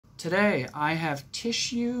Today I have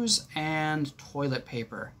tissues and toilet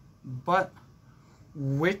paper, but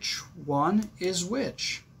which one is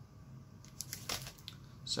which?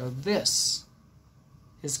 So this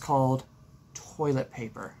is called toilet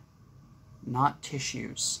paper, not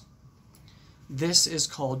tissues. This is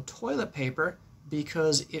called toilet paper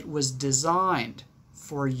because it was designed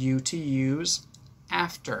for you to use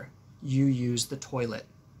after you use the toilet.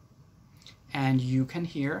 And you can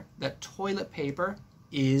hear that toilet paper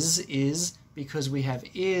is because we have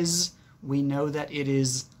is, we know that it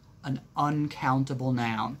is an uncountable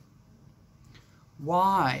noun.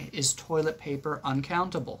 Why is toilet paper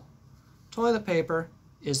uncountable? Toilet paper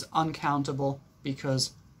is uncountable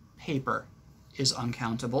because paper is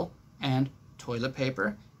uncountable and toilet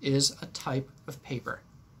paper is a type of paper.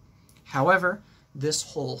 However, this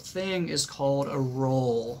whole thing is called a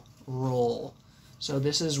roll. So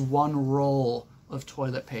this is one roll of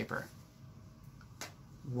toilet paper.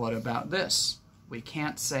 What about this? We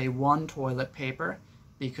can't say one toilet paper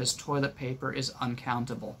because toilet paper is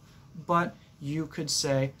uncountable. But you could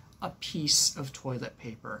say a piece of toilet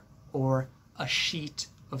paper or a sheet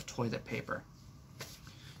of toilet paper.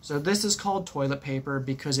 So this is called toilet paper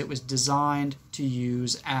because it was designed to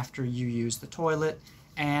use after you use the toilet,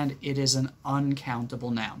 and it is an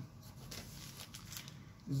uncountable noun.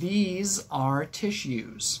 These are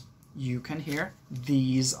tissues. You can hear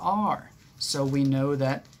these are. So we know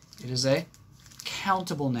that it is a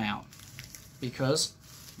countable noun because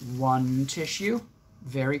one tissue,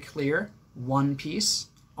 very clear, one piece,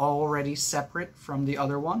 already separate from the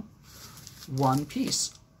other one. One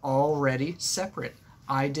piece, already separate.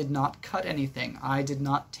 I did not cut anything. I did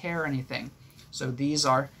not tear anything. So these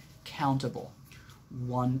are countable.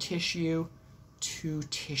 One tissue, two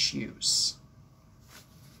tissues.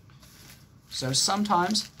 So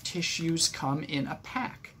sometimes tissues come in a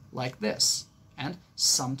pack like this, and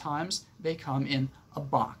sometimes they come in a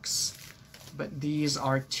box. But these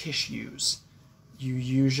are tissues. You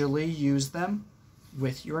usually use them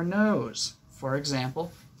with your nose. For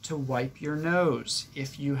example, to wipe your nose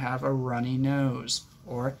if you have a runny nose,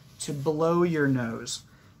 or to blow your nose.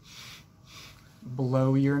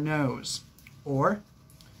 Blow your nose. Or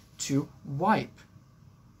to wipe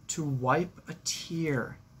a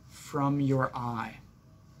tear from your eye.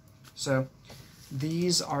 So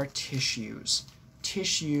these are tissues.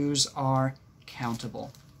 Tissues are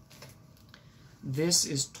countable. This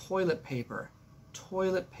is toilet paper.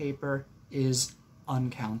 Toilet paper is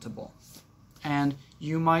uncountable. And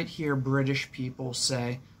you might hear British people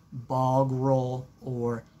say bog roll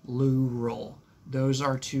or loo roll. Those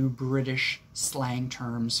are two British slang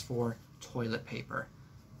terms for toilet paper.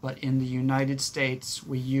 But in the United States,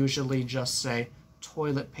 we usually just say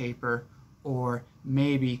toilet paper or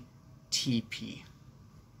maybe TP,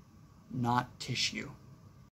 not tissue.